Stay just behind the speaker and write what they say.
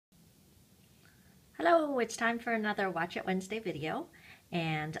Hello, it's time for another Watch It Wednesday video,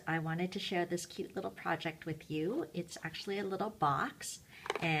 and I wanted to share this cute little project with you. It's actually a little box,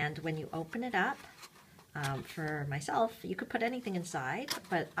 and when you open it up, for myself, you could put anything inside,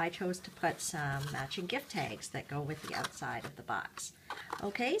 but I chose to put some matching gift tags that go with the outside of the box.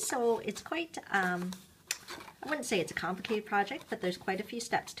 Okay, so it's quite, I wouldn't say it's a complicated project, but there's quite a few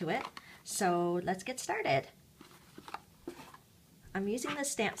steps to it. So let's get started. I'm using this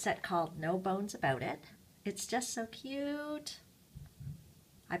stamp set called No Bones About It. It's just so cute.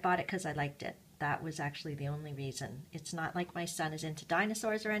 I bought it because I liked it. That was actually the only reason. It's not like my son is into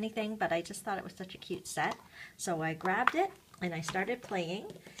dinosaurs or anything, but I just thought it was such a cute set. So I grabbed it and I started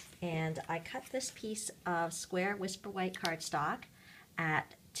playing, and I cut this piece of square Whisper White cardstock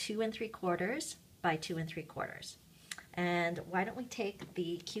at 2 3/4 by 2 3/4. And why don't we take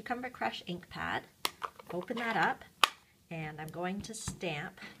the Cucumber Crush ink pad, open that up, and I'm going to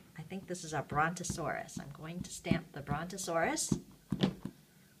stamp, I think this is a Brontosaurus. I'm going to stamp the Brontosaurus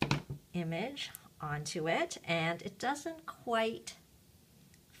image onto it, and it doesn't quite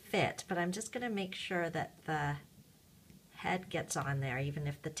fit, but I'm just going to make sure that the head gets on there even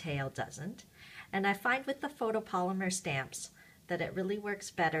if the tail doesn't. And I find with the photopolymer stamps that it really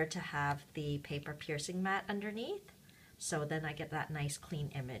works better to have the paper piercing mat underneath, so then I get that nice clean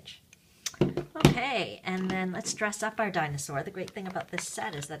image. Okay, and then let's dress up our dinosaur. The great thing about this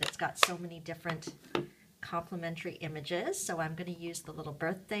set is that it's got so many different complementary images. So I'm going to use the little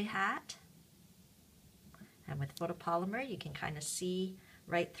birthday hat. And with photopolymer, you can kind of see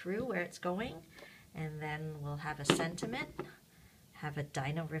right through where it's going. And then we'll have a sentiment, have a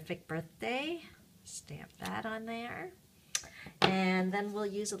Dino-rific birthday, stamp that on there. And then we'll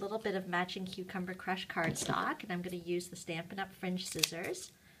use a little bit of matching Cucumber Crush cardstock, and I'm going to use the Stampin' Up! Fringe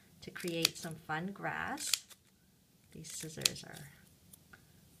scissors to create some fun grass. These scissors are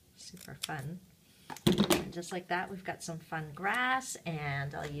super fun. And just like that, we've got some fun grass,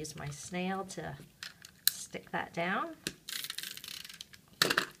 and I'll use my snail to stick that down.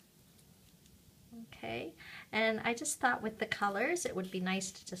 Okay, and I just thought with the colors, it would be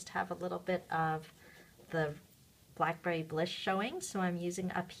nice to just have a little bit of the Blackberry Bliss showing, so I'm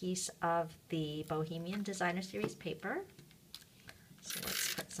using a piece of the Bohemian Designer Series paper. So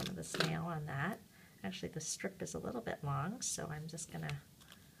let's put some of the snail on that. Actually, the strip is a little bit long, so I'm just going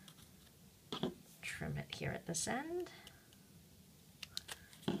to trim it here at this end.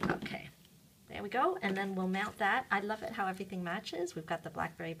 Okay, there we go, and then we'll mount that. I love it how everything matches. We've got the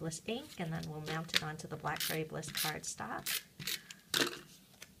Blackberry Bliss ink, and then we'll mount it onto the Blackberry Bliss cardstock.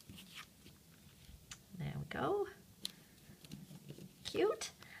 There we go.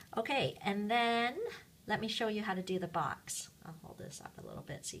 Cute. Okay, and then let me show you how to do the box. I'll hold this up a little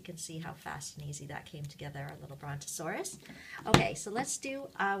bit so you can see how fast and easy that came together, our little Brontosaurus. Okay, so let's do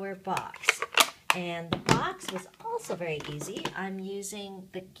our box. And the box was also very easy. I'm using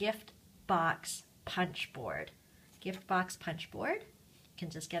the Gift Box punch board. Gift Box punch board. You can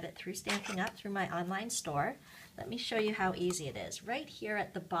just get it through Stampin' Up! Through my online store. Let me show you how easy it is. Right here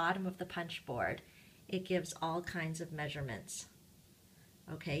at the bottom of the punch board, it gives all kinds of measurements.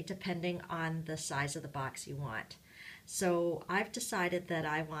 Okay, depending on the size of the box you want. So I've decided that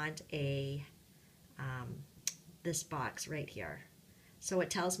I want a this box right here. So it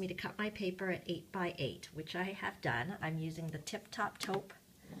tells me to cut my paper at 8 by 8, which I have done. I'm using the Tip Top Taupe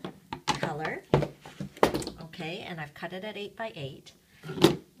color. Okay, and I've cut it at 8 by 8.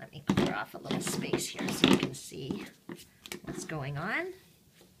 Let me clear off a little space here so you can see what's going on.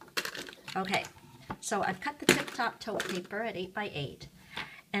 Okay, so I've cut the Tip Top Taupe paper at 8 by 8.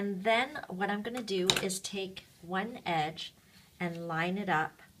 And then what I'm going to do is take one edge and line it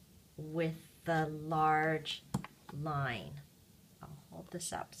up with the large line. I'll hold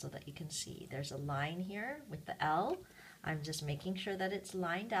this up so that you can see. There's a line here with the L. I'm just making sure that it's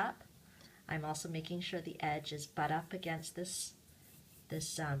lined up. I'm also making sure the edge is butt up against this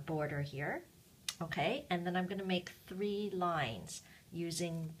border here. Okay, and then I'm going to make 3 lines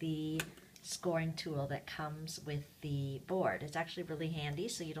using the scoring tool that comes with the board. It's actually really handy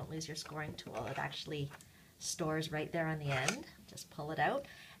so you don't lose your scoring tool. It actually stores right there on the end. Just pull it out,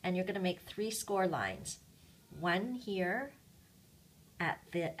 and you're going to make 3 score lines. One here at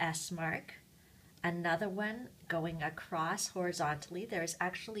the S mark, another one going across horizontally. There's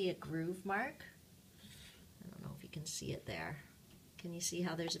actually a groove mark. I don't know if you can see it there. Can you see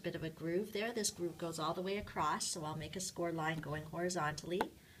how there's a bit of a groove there? This groove goes all the way across, so I'll make a score line going horizontally.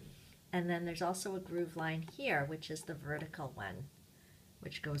 And then there's also a groove line here, which is the vertical one,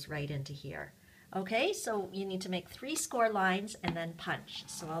 which goes right into here. Okay, so you need to make 3 score lines and then punch.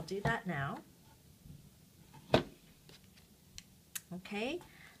 So I'll do that now. Okay,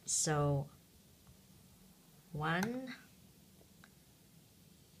 so 1,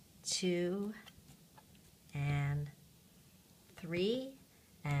 2, and 3,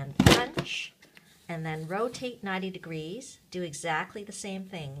 and punch, and then rotate 90 degrees. Do exactly the same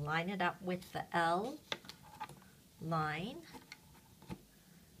thing. Line it up with the L line,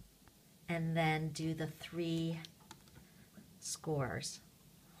 and then do the 3 scores.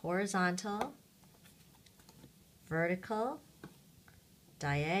 Horizontal, vertical,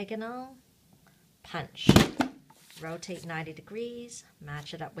 diagonal, punch. Rotate 90 degrees,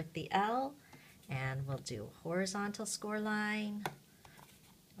 match it up with the L, and we'll do horizontal score line,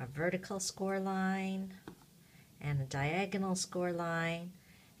 a vertical score line, and a diagonal score line,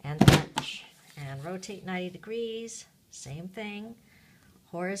 and punch. And rotate 90 degrees, same thing,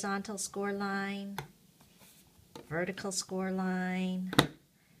 horizontal score line, vertical score line,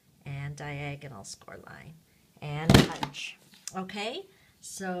 and diagonal score line, and punch. Okay,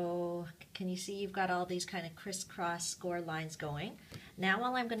 so can you see you've got all these kind of crisscross score lines going? Now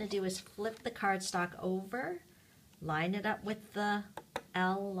all I'm going to do is flip the cardstock over, line it up with the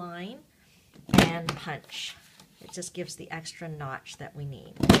L line, and punch. It just gives the extra notch that we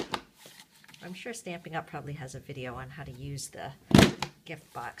need. I'm sure Stampin' Up! Probably has a video on how to use the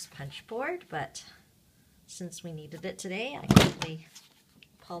gift box punch board, but since we needed it today, I quickly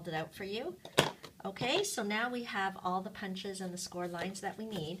pulled it out for you. Okay, so now we have all the punches and the score lines that we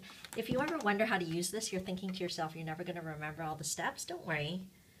need. If you ever wonder how to use this, you're thinking to yourself, you're never going to remember all the steps. Don't worry.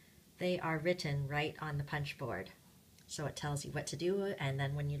 They are written right on the punch board. So it tells you what to do, and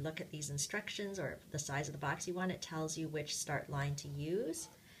then when you look at these instructions or the size of the box you want, it tells you which start line to use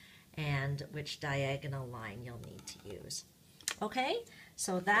and which diagonal line you'll need to use. Okay,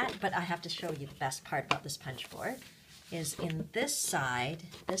 so that, but I have to show you the best part about this punch board is in this side,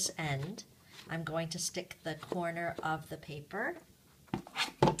 this end, I'm going to stick the corner of the paper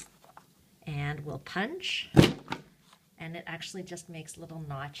and we'll punch, and it actually just makes little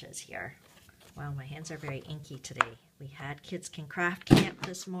notches here. Wow, my hands are very inky today. We had Kids Can Craft Camp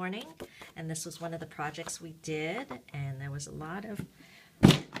this morning, and this was one of the projects we did, and there was a lot of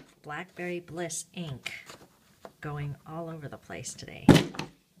Blackberry Bliss ink going all over the place today.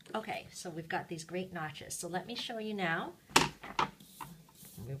 Okay, so we've got these great notches. So let me show you now.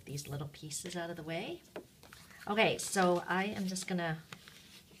 Move these little pieces out of the way. Okay, so I am just gonna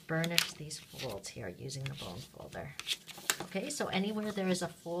burnish these folds here using the bone folder. Okay, so anywhere there is a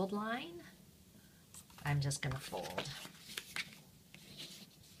fold line, I'm just gonna fold.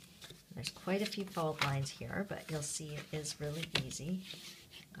 There's quite a few fold lines here, but you'll see it is really easy.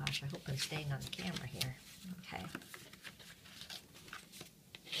 Gosh, I hope I'm staying on the camera here. Okay.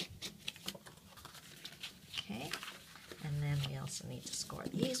 Okay, and then we also need to score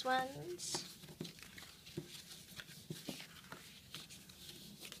these ones.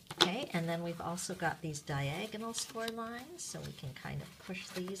 Okay, and then we've also got these diagonal score lines, so we can kind of push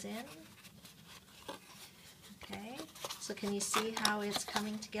these in. Okay, so can you see how it's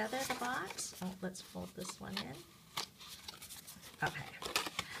coming together, the box? Oh, let's fold this one in. Okay,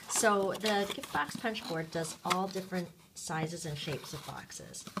 so the gift box punch board does all different sizes and shapes of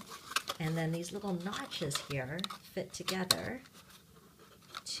boxes. And then these little notches here fit together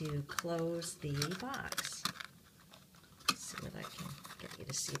to close the box. Let's see what I can get you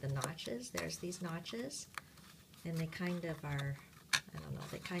to see the notches. There's these notches, and they kind of are, I don't know,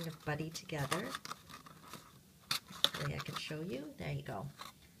 they kind of buddy together. Hopefully I can show you. There you go.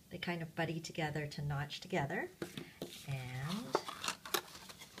 They kind of buddy together to notch together, and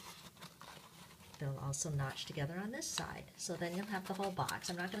they'll also notch together on this side. So then you'll have the whole box.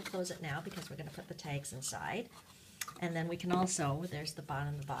 I'm not going to close it now because we're going to put the tags inside. And then we can also, there's the bottom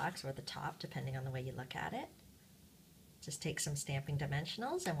of the box or the top, depending on the way you look at it. Just take some stamping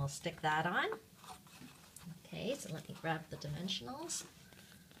dimensionals and we'll stick that on. Okay, so let me grab the dimensionals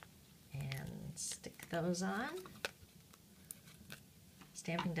and stick those on.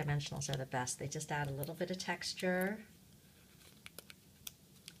 Stamping dimensionals are the best. They just add a little bit of texture.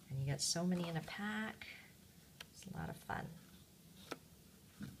 And you get so many in a pack. It's a lot of fun.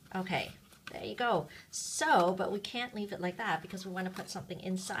 Okay, there you go. So, but we can't leave it like that because we want to put something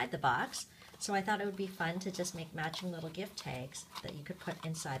inside the box. So I thought it would be fun to just make matching little gift tags that you could put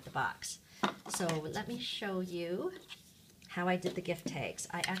inside the box. So let me show you how I did the gift tags.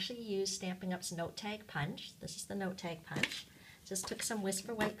 I actually used Stampin' Up's Note Tag Punch. This is the Note Tag Punch. Just took some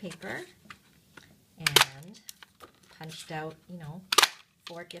Whisper White paper and punched out, you know,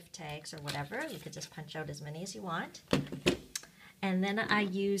 4 gift tags or whatever. You could just punch out as many as you want. And then I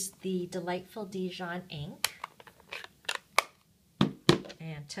used the Delightful Dijon ink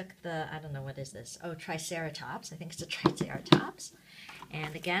and took the, I don't know, what is this? Oh, Triceratops. I think it's a Triceratops.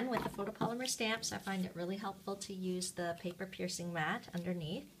 And again, with the photopolymer stamps, I find it really helpful to use the paper piercing mat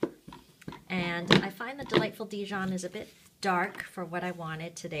underneath. And I find the Delightful Dijon is a bit dark for what I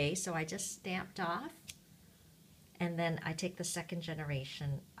wanted today, so I just stamped off. And then I take the second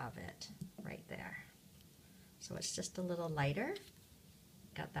generation of it right there. So it's just a little lighter.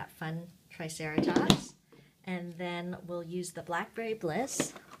 Got that fun Triceratops. And then we'll use the Blackberry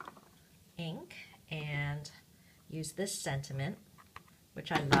Bliss ink and use this sentiment,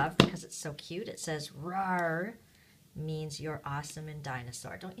 which I love because it's so cute. It says, "Rawr means you're awesome in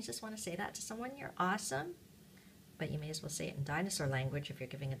dinosaur." Don't you just want to say that to someone? You're awesome. But you may as well say it in dinosaur language if you're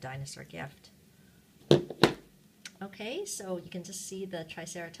giving a dinosaur gift. Okay, so you can just see the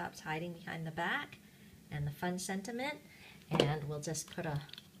Triceratops hiding behind the back and the fun sentiment. And we'll just put a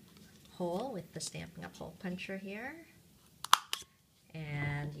hole with the Stampin' Up! Hole puncher here.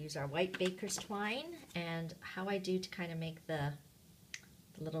 And use our white baker's twine. And how I do to kind of make the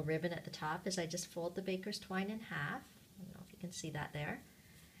little ribbon at the top is I just fold the baker's twine in half. I don't know if you can see that there.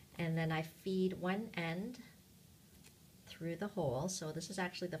 And then I feed one end through the hole. So this is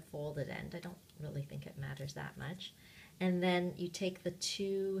actually the folded end. I don't really think it matters that much. And then you take the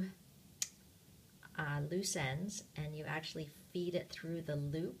two loose ends and you actually feed it through the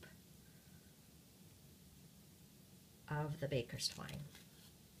loop of the baker's twine.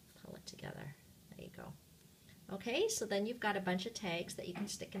 Pull it together. There you go. Okay, so then you've got a bunch of tags that you can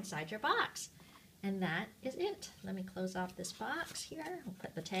stick inside your box. And that is it. Let me close off this box here. I'll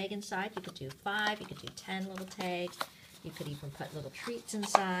put the tag inside. You could do 5, you could do 10 little tags. You could even put little treats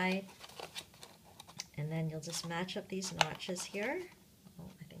inside. And then you'll just match up these notches here. Oh,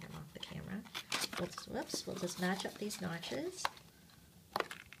 I think I'm off the camera. Whoops, we'll just match up these notches.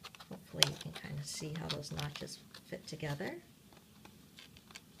 Hopefully you can kind of see how those notches fit together.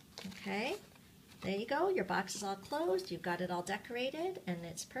 Okay, there you go. Your box is all closed. You've got it all decorated, and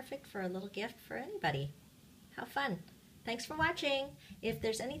it's perfect for a little gift for anybody. How fun. Thanks for watching. If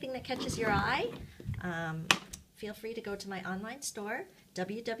there's anything that catches your eye, feel free to go to my online store,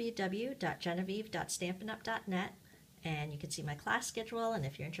 www.genevieve.stampinup.net, and you can see my class schedule, and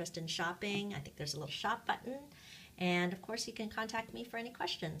if you're interested in shopping, I think there's a little shop button, and of course you can contact me for any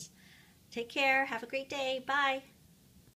questions. Take care. Have a great day. Bye.